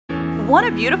Want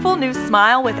a beautiful new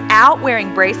smile without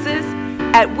wearing braces?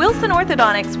 At Wilson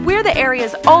Orthodontics, we're the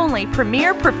area's only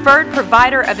premier preferred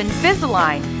provider of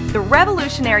Invisalign, the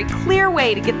revolutionary clear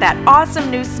way to get that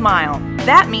awesome new smile.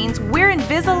 That means we're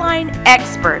Invisalign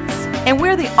experts. And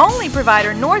we're the only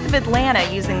provider north of Atlanta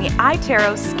using the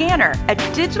iTero scanner, a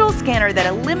digital scanner that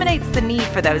eliminates the need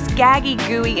for those gaggy,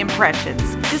 gooey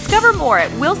impressions. Discover more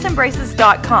at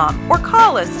wilsonbraces.com or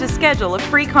call us to schedule a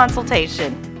free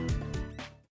consultation.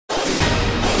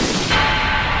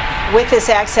 With this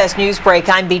Access News break,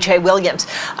 I'm BJ Williams.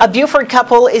 A Buford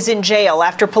couple is in jail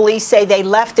after police say they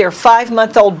left their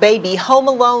 5-month-old baby home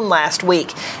alone last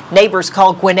week. Neighbors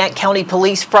called Gwinnett County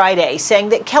Police Friday, saying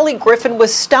that Kelly Griffin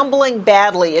was stumbling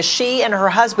badly as she and her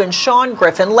husband, Sean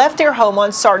Griffin, left their home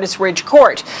on Sardis Ridge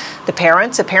Court. The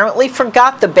parents apparently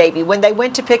forgot the baby when they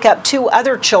went to pick up 2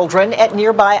 other children at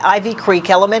nearby Ivy Creek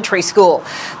Elementary School.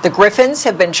 The Griffins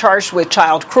have been charged with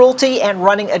child cruelty and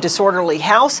running a disorderly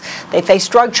house. They face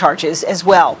drug charges as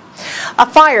well. A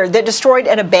fire that destroyed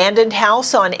an abandoned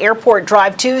house on Airport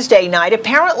Drive Tuesday night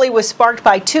apparently was sparked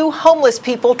by 2 homeless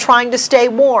people trying to stay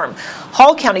warm.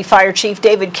 Hall County Fire Chief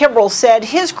David Kimbrell said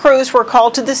his crews were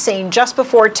called to the scene just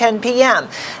before 10 p.m.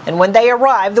 and when they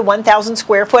arrived, the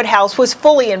 1,000-square-foot house was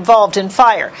fully involved in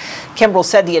fire. Kimbrell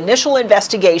said the initial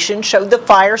investigation showed the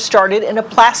fire started in a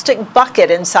plastic bucket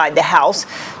inside the house.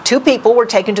 2 people were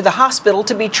taken to the hospital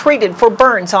to be treated for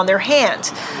burns on their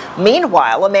hands.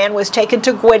 Meanwhile, a man was taken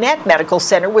to Gwinnett Medical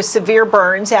Center with severe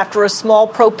burns after a small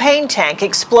propane tank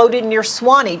exploded near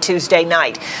Swanee Tuesday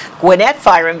night. Gwinnett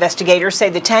fire investigators say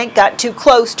the tank got too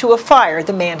close to a fire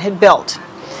the man had built.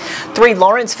 3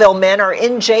 Lawrenceville men are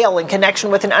in jail in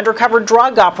connection with an undercover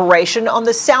drug operation on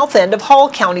the south end of Hall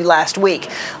County last week.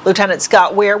 Lieutenant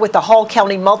Scott Ware with the Hall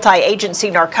County Multi-Agency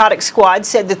Narcotics Squad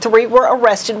said the 3 were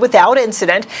arrested without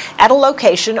incident at a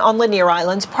location on Lanier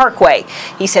Islands Parkway.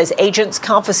 He says agents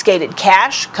confiscated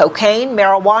cash, cocaine,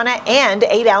 marijuana, and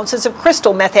 8 ounces of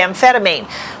crystal methamphetamine.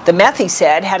 The meth, he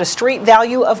said, had a street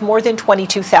value of more than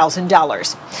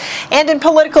 $22,000. And in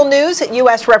political news,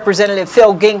 U.S. Representative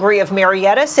Phil Gingrey of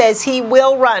Marietta says he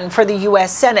will run for the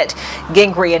U.S. Senate.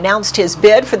 Gingrey announced his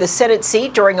bid for the Senate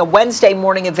seat during a Wednesday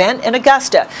morning event in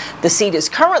Augusta. The seat is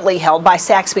currently held by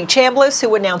Saxby Chambliss,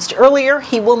 who announced earlier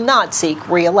he will not seek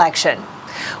re-election.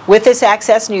 With this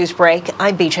Access News break,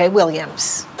 I'm BJ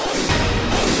Williams.